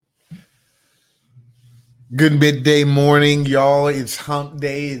Good midday morning, y'all. It's hump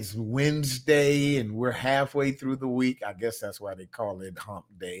day. It's Wednesday, and we're halfway through the week. I guess that's why they call it hump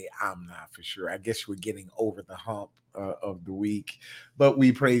day. I'm not for sure. I guess we're getting over the hump of the week, but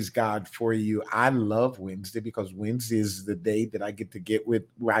we praise God for you. I love Wednesday because Wednesday is the day that I get to get with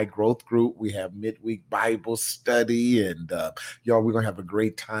my growth group. We have midweek Bible study, and y'all, we're going to have a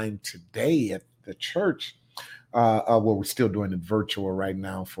great time today at the church. Well, we're still doing it virtual right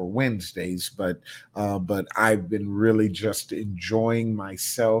now for Wednesdays, but I've been really just enjoying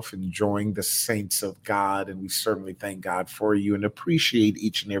myself, enjoying the saints of God, and we certainly thank God for you and appreciate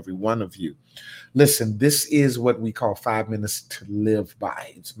each and every one of you. Listen, this is what we call 5 minutes to live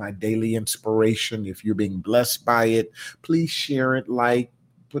by. It's my daily inspiration. If you're being blessed by it, please share it,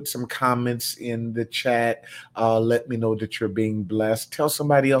 put some comments in the chat. Let me know that you're being blessed. Tell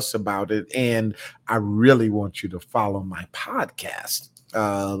somebody else about it. And I really want you to follow my podcast.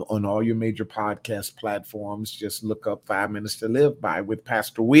 On all your major podcast platforms, just look up 5 minutes to live by with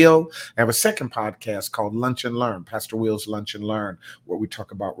Pastor Will. I have a second podcast called Lunch and Learn, Pastor Will's Lunch and Learn, where we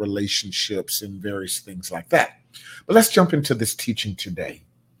talk about relationships and various things like that. But let's jump into this teaching today.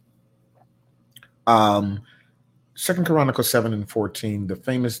 Second Chronicles 7:14,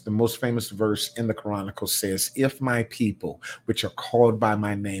 the most famous verse in the Chronicles says, "If my people, which are called by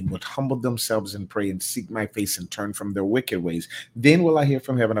my name, would humble themselves and pray and seek my face and turn from their wicked ways, then will I hear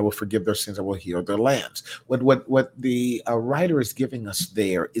from heaven. I will forgive their sins. I will heal their lands." What the writer is giving us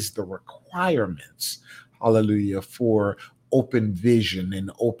there is the requirements, hallelujah, for open vision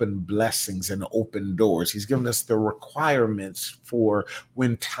and open blessings and open doors. He's given us the requirements for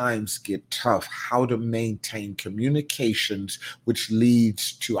when times get tough, how to maintain communications, which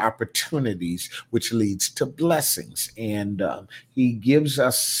leads to opportunities, which leads to blessings. And he gives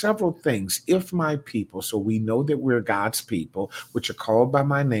us several things. If my people, so we know that we're God's people, which are called by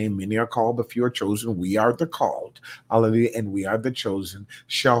my name, many are called, but few are chosen. We are the called, hallelujah, and we are the chosen,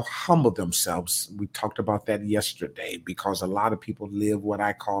 shall humble themselves. We talked about that yesterday because a lot of people live what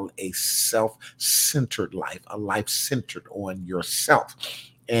I call a self-centered life, a life centered on yourself.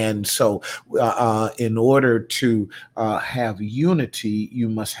 And so, in order to have unity, you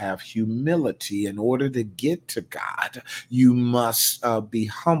must have humility. In order to get to God, you must be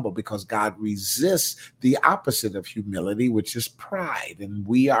humble because God resists the opposite of humility, which is pride. And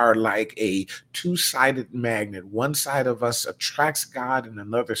we are like a two-sided magnet. One side of us attracts God, and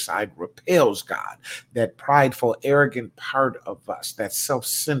another side repels God. That prideful, arrogant part of us, that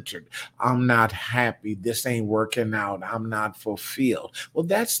self-centered, I'm not happy, this ain't working out, I'm not fulfilled. Well,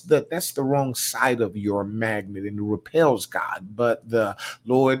 that's the wrong side of your magnet, and it repels God. But the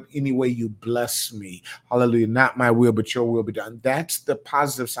Lord, any way you bless me, hallelujah, not my will but your will be done, that's the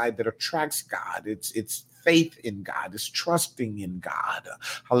positive side that attracts God. It's faith in God, is trusting in God.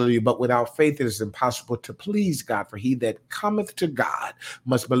 Hallelujah. But without faith, it is impossible to please God. For he that cometh to God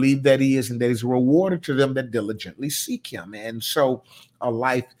must believe that he is, and that he's rewarded to them that diligently seek him. And so a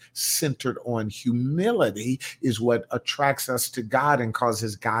life centered on humility is what attracts us to God and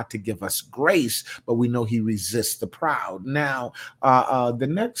causes God to give us grace. But we know he resists the proud. Now, the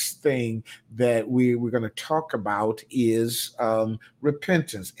next thing that we're going to talk about is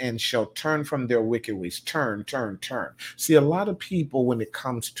repentance, and shall turn from their wicked ways. Turn, turn, turn. See, a lot of people, when it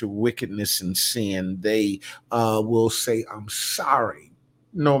comes to wickedness and sin, they will say, I'm sorry.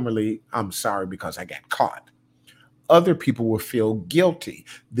 Normally, I'm sorry because I got caught. Other people will feel guilty.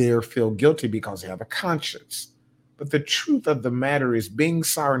 They'll feel guilty because they have a conscience. But the truth of the matter is, being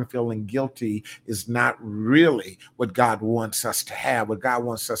sorry and feeling guilty is not really what God wants us to have. What God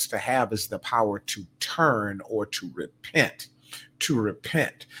wants us to have is the power to turn or to repent. To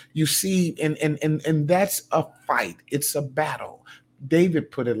repent. You see, and that's a fight. It's a battle. David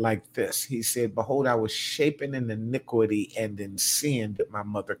put it like this. He said, "Behold, I was shapen in iniquity, and in sin that my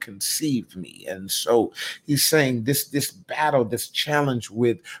mother conceived me." And so he's saying this battle, this challenge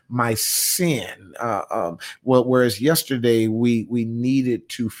with my sin. Well, whereas yesterday we needed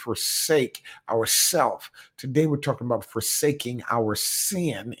to forsake ourself, today we're talking about forsaking our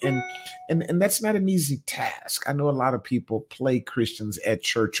sin, and that's not an easy task. I know a lot of people play Christians at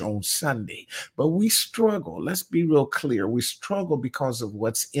church on Sunday, but we struggle. Let's be real clear. We struggle because of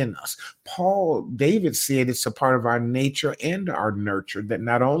what's in us. David said it's a part of our nature and our nurture, that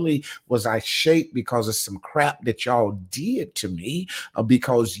not only was I shaped because of some crap that y'all did to me,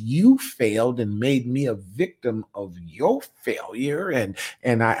 because you failed and made me a victim of your failure.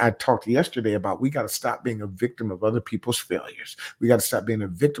 And I talked yesterday about we got to stop being a victim of other people's failures. We got to stop being a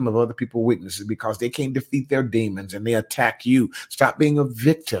victim of other people's physical weaknesses because they can't defeat their demons and they attack you. Stop being a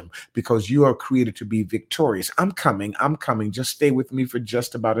victim because you are created to be victorious. I'm coming. I'm coming. Just stay with me for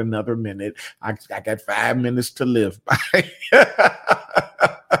just about another minute. I got 5 minutes to live by.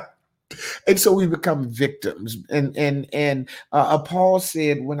 And so we become victims. And Paul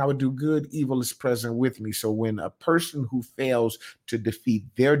said, when I would do good, evil is present with me. So when a person who fails to defeat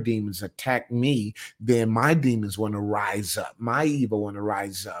their demons attack me, then my demons want to rise up. My evil want to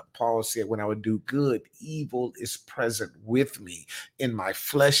rise up. Paul said, when I would do good, evil is present with me. In my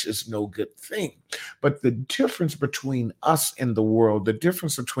flesh is no good thing. But the difference between us and the world, the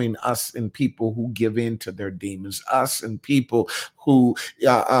difference between us and people who give in to their demons, us and people who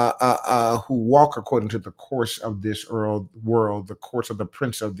walk according to the course of this world, the course of the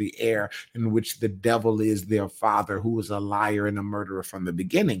prince of the air, in which the devil is their father, who is a liar and a murderer from the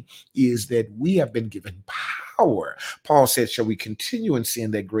beginning, is that we have been given power. Paul said, shall we continue in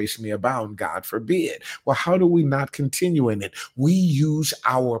sin that grace may abound? God forbid. Well, how do we not continue in it? We use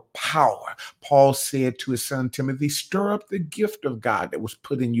our power. Paul said to his son Timothy, stir up the gift of God that was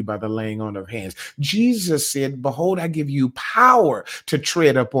put in you by the laying on of hands. Jesus said, behold, I give you power to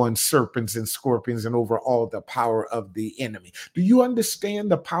tread upon serpents and scorpions and over all the power of the enemy. Do you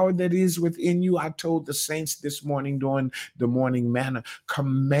understand the power that is within you? I told the saints this morning during the morning manna,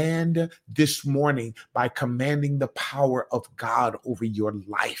 command this morning by commanding the power of God over your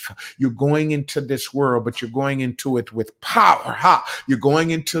life. You're going into this world, but you're going into it with power. You're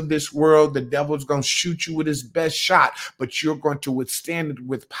going into this world. The devil's going to shoot you with his best shot, but you're going to withstand it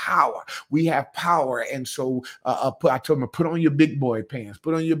with power. We have power. And so I told him, put on your big boy pants,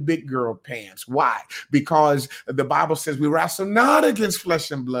 put on your big girl pants. Why? Because the Bible says we wrestle not against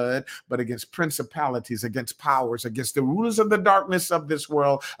flesh and blood, but against principalities, against powers, against the rulers of the darkness of this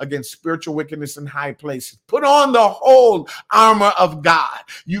world, against spiritual wickedness in high places. Put on the whole armor of God.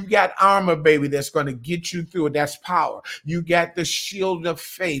 You've got armor, baby, that's going to get you through it. That's power. You got the shield of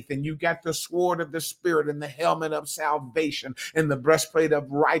faith, and you got the sword of the Spirit, and the helmet of salvation, and the breastplate of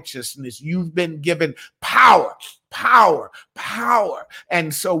righteousness. You've been given power.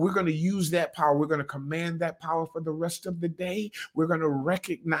 And so we're going to use that power. We're going to command that power for the rest of the day. We're going to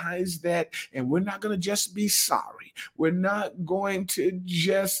recognize that, and we're not going to just be sorry. We're not going to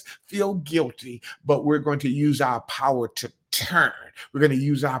just feel guilty, but we're going to use our power to turn. We're going to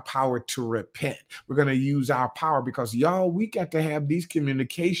use our power to repent. We're going to use our power because, y'all, we got to have these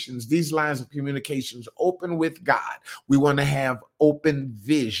communications, these lines of communications open with God. We want to have open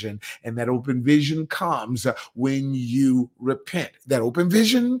vision, and that open vision comes when you repent. That open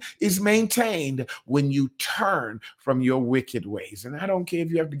vision is maintained when you turn from your wicked ways. And I don't care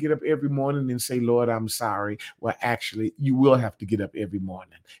if you have to get up every morning and say, Lord, I'm sorry. Well, actually, you will have to get up every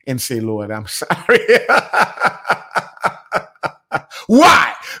morning and say, Lord, I'm sorry.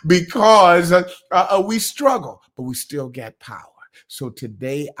 Why? Because we struggle, but we still get power. So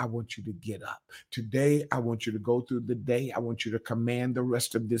today, I want you to get up. Today, I want you to go through the day. I want you to command the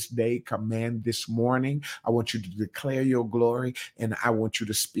rest of this day, command this morning. I want you to declare your glory, and I want you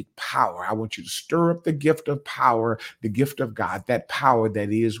to speak power. I want you to stir up the gift of power, the gift of God, that power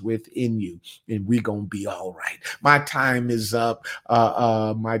that is within you, and we're going to be all right. My time is up.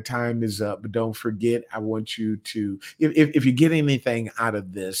 My time is up. But don't forget, I want you to, if you get anything out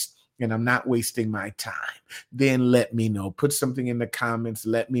of this, and I'm not wasting my time, then let me know. Put something in the comments.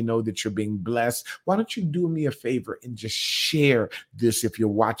 Let me know that you're being blessed. Why don't you do me a favor and just share this if you're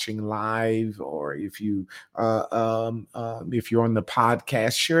watching live, or if you're on the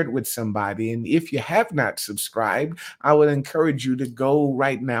podcast, share it with somebody. And if you have not subscribed, I would encourage you to go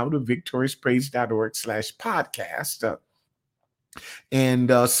right now to victoriouspraise.org/podcast.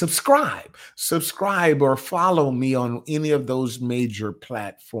 And subscribe or follow me on any of those major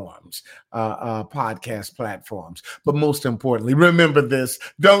platforms, podcast platforms. But most importantly, remember this: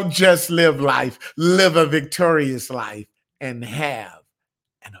 don't just live life, live a victorious life, and have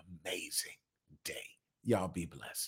an amazing day. Y'all be blessed.